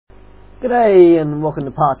G'day and welcome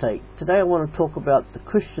to Partake. Today I want to talk about the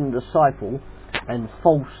Christian disciple and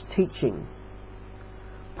false teaching.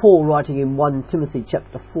 Paul writing in 1 Timothy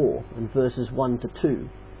chapter 4 and verses 1 to 2.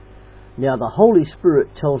 Now the Holy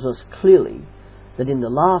Spirit tells us clearly that in the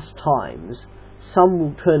last times some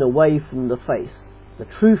will turn away from the faith, the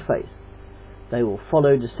true faith. They will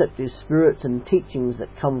follow deceptive spirits and teachings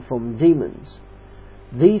that come from demons.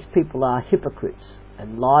 These people are hypocrites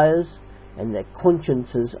and liars, and their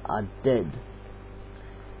consciences are dead.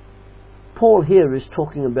 Paul here is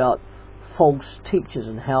talking about false teachers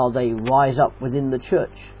and how they rise up within the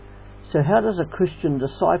church. So how does a Christian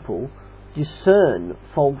disciple discern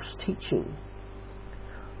false teaching?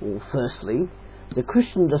 Well, firstly, the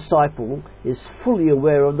Christian disciple is fully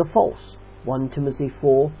aware of the false. 1 Timothy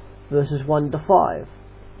 4 verses 1 to 5.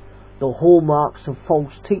 The hallmarks of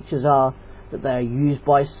false teachers are that they are used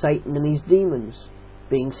by Satan and his demons,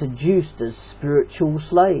 being seduced as spiritual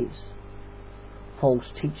slaves. False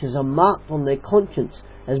teachers are marked on their conscience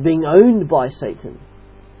as being owned by Satan.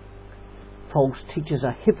 False teachers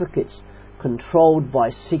are hypocrites, controlled by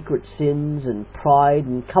secret sins and pride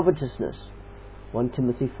and covetousness. 1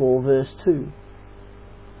 Timothy 4 verse 2.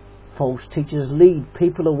 False teachers lead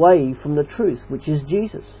people away from the truth, which is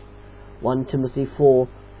Jesus. 1 Timothy 4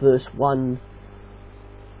 verse 1.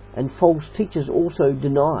 And false teachers also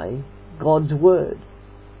deny God's word.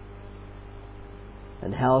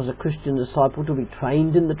 And how is a Christian disciple to be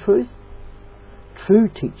trained in the truth? True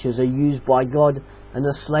teachers are used by God and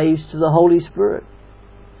are slaves to the Holy Spirit.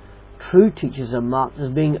 True teachers are marked as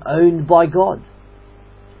being owned by God.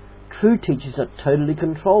 True teachers are totally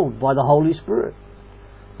controlled by the Holy Spirit.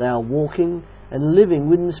 They are walking and living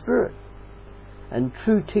within the Spirit. And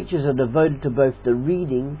true teachers are devoted to both the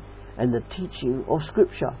reading and the teaching of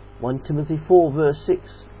Scripture. 1 Timothy 4 verse 6.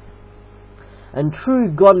 And true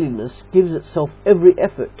godliness gives itself every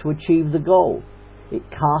effort to achieve the goal. It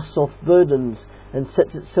casts off burdens and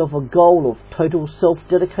sets itself a goal of total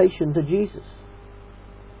self-dedication to Jesus.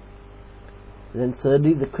 And then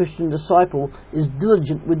thirdly, the Christian disciple is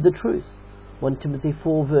diligent with the truth. 1 Timothy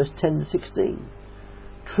 4 verse 10 to 16.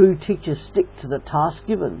 True teachers stick to the task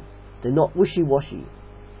given. They're not wishy-washy.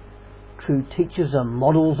 True teachers are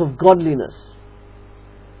models of godliness.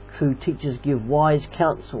 True teachers give wise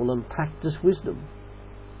counsel and practice wisdom.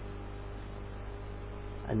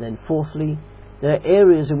 And then fourthly, there are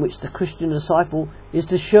areas in which the Christian disciple is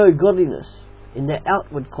to show godliness in their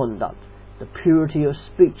outward conduct, the purity of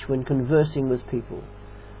speech when conversing with people,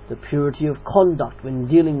 the purity of conduct when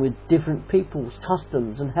dealing with different people's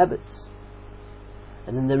customs and habits.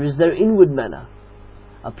 And then there is their inward manner,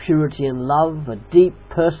 a purity in love, a deep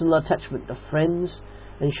personal attachment to friends,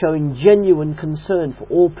 and showing genuine concern for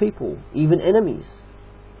all people, even enemies.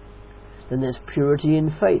 Then there's purity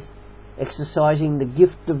in faith, exercising the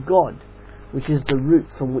gift of God, which is the root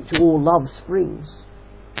from which all love springs.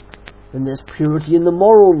 Then there's purity in the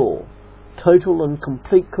moral law, total and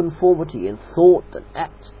complete conformity in thought and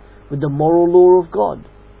act with the moral law of God.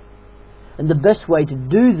 And the best way to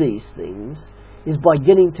do these things is by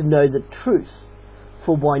getting to know the truth,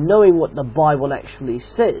 for by knowing what the Bible actually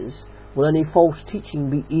says, will any false teaching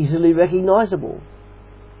be easily recognizable.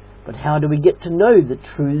 But how do we get to know the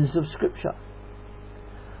truths of Scripture?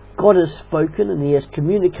 God has spoken and He has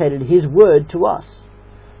communicated His word to us.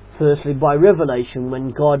 Firstly, by revelation, when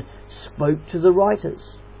God spoke to the writers.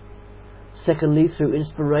 Secondly, through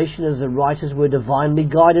inspiration, as the writers were divinely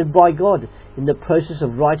guided by God in the process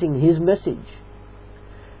of writing His message.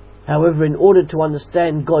 However, in order to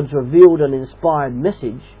understand God's revealed and inspired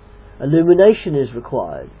message, illumination is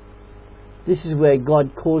required. This is where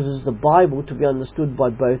God causes the Bible to be understood by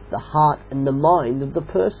both the heart and the mind of the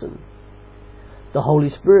person. The Holy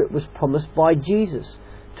Spirit was promised by Jesus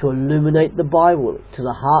to illuminate the Bible to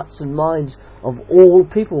the hearts and minds of all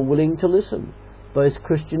people willing to listen, both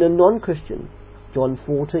Christian and non-Christian. John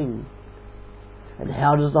 14. And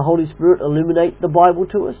how does the Holy Spirit illuminate the Bible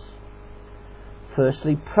to us?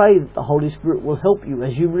 Firstly, pray that the Holy Spirit will help you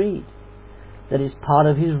as you read. That is part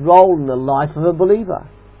of His role in the life of a believer.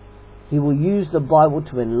 He will use the Bible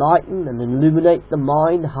to enlighten and illuminate the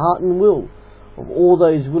mind, heart and will of all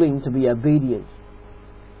those willing to be obedient.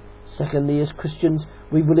 Secondly, as Christians,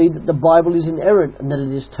 we believe that the Bible is inerrant and that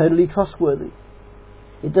it is totally trustworthy.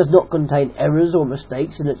 It does not contain errors or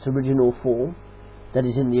mistakes in its original form, that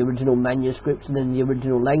is in the original manuscripts and in the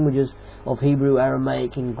original languages of Hebrew,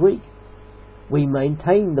 Aramaic and Greek. We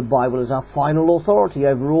maintain the Bible as our final authority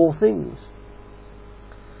over all things.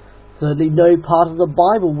 Thirdly, no part of the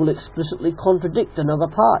Bible will explicitly contradict another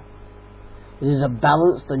part. It is a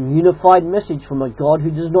balanced and unified message from a God who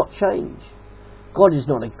does not change. God is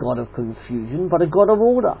not a God of confusion, but a God of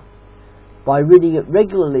order. By reading it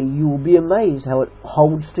regularly, you will be amazed how it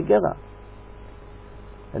holds together.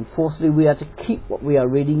 And fourthly, we are to keep what we are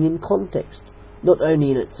reading in context, not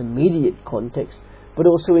only in its immediate context, but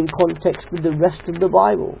also in context with the rest of the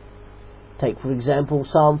Bible. Take, for example,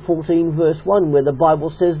 Psalm 14 verse 1, where the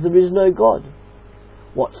Bible says there is no God.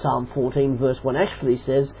 What Psalm 14 verse 1 actually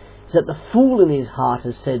says is that the fool in his heart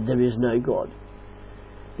has said there is no God.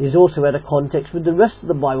 It is also out of context with the rest of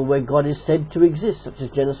the Bible where God is said to exist, such as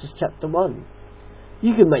Genesis chapter 1.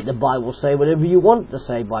 You can make the Bible say whatever you want it to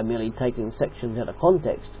say by merely taking sections out of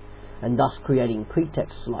context, and thus creating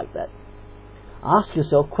pretexts like that. Ask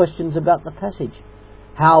yourself questions about the passage.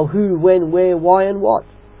 How, who, when, where, why and what.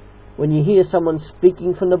 When you hear someone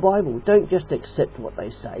speaking from the Bible, don't just accept what they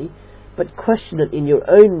say, but question it in your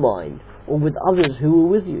own mind or with others who are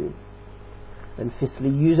with you. And fifthly,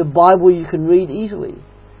 use a Bible you can read easily.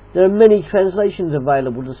 There are many translations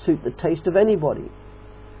available to suit the taste of anybody.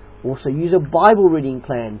 Also use a Bible reading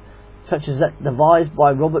plan, such as that devised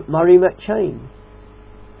by Robert Murray McCheyne.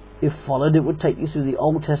 If followed, it would take you through the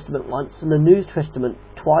Old Testament once and the New Testament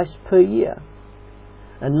twice per year.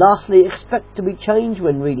 And lastly, expect to be changed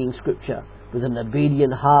when reading Scripture, with an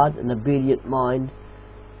obedient heart, an obedient mind,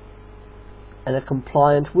 and a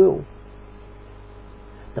compliant will.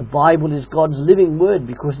 The Bible is God's living word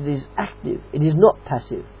because it is active, it is not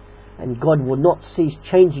passive, and God will not cease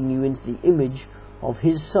changing you into the image of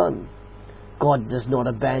His Son. God does not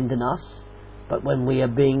abandon us, but when we are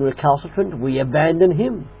being recalcitrant, we abandon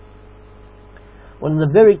Him. One of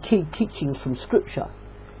the very key teachings from Scripture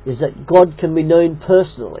is that God can be known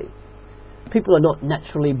personally. People are not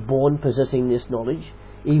naturally born possessing this knowledge,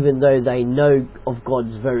 even though they know of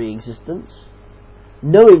God's very existence.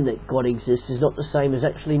 Knowing that God exists is not the same as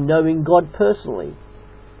actually knowing God personally.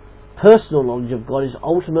 Personal knowledge of God is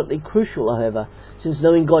ultimately crucial, however, since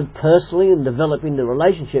knowing God personally and developing the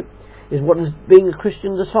relationship is what being a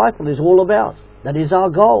Christian disciple is all about. That is our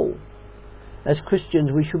goal. As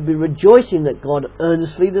Christians, we should be rejoicing that God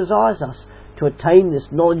earnestly desires us to attain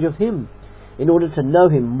this knowledge of Him in order to know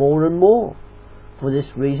Him more and more. For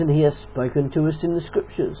this reason He has spoken to us in the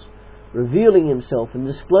Scriptures, revealing Himself and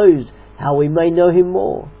disclosed how we may know Him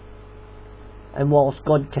more. And whilst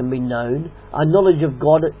God can be known, our knowledge of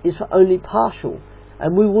God is only partial,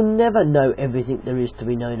 and we will never know everything there is to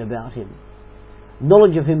be known about Him.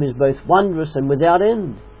 Knowledge of Him is both wondrous and without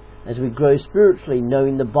end. As we grow spiritually,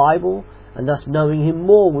 knowing the Bible, and thus knowing Him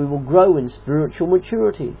more, we will grow in spiritual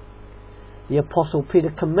maturity. The Apostle Peter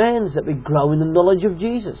commands that we grow in the knowledge of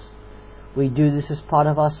Jesus. We do this as part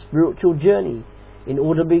of our spiritual journey in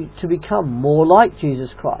order to become more like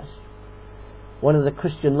Jesus Christ. One of the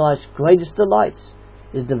Christian life's greatest delights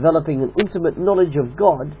is developing an intimate knowledge of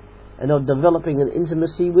God and of developing an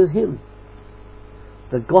intimacy with Him.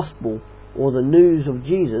 The gospel, or the news of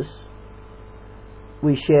Jesus,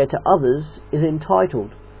 we share to others is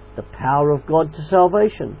entitled The Power of God to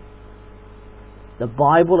Salvation. The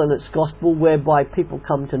Bible and its gospel whereby people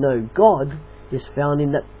come to know God is found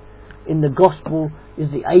in the gospel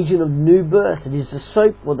is the agent of new birth. It is the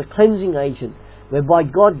soap or the cleansing agent whereby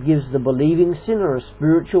God gives the believing sinner a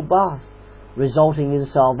spiritual bath, resulting in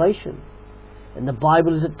salvation. And the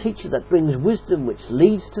Bible is a teacher that brings wisdom which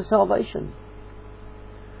leads to salvation.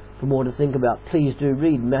 For more to think about, please do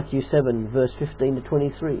read Matthew 7 verse 15 to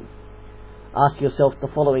 23. Ask yourself the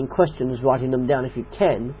following questions, writing them down if you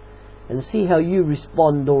can, and see how you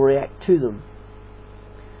respond or react to them.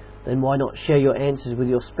 Then why not share your answers with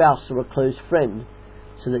your spouse or a close friend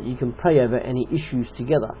so that you can pray over any issues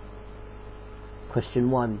together?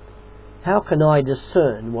 Question 1. How can I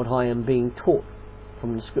discern what I am being taught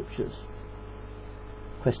from the Scriptures?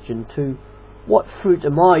 Question 2. What fruit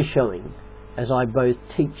am I showing as I both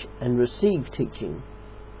teach and receive teaching?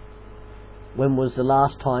 When was the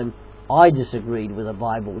last time I disagreed with a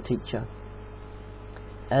Bible teacher?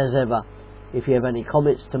 As ever, if you have any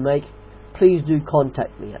comments to make, please do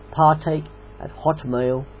contact me at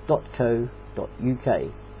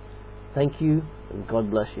partake@hotmail.co.uk. Thank you, and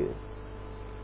God bless you.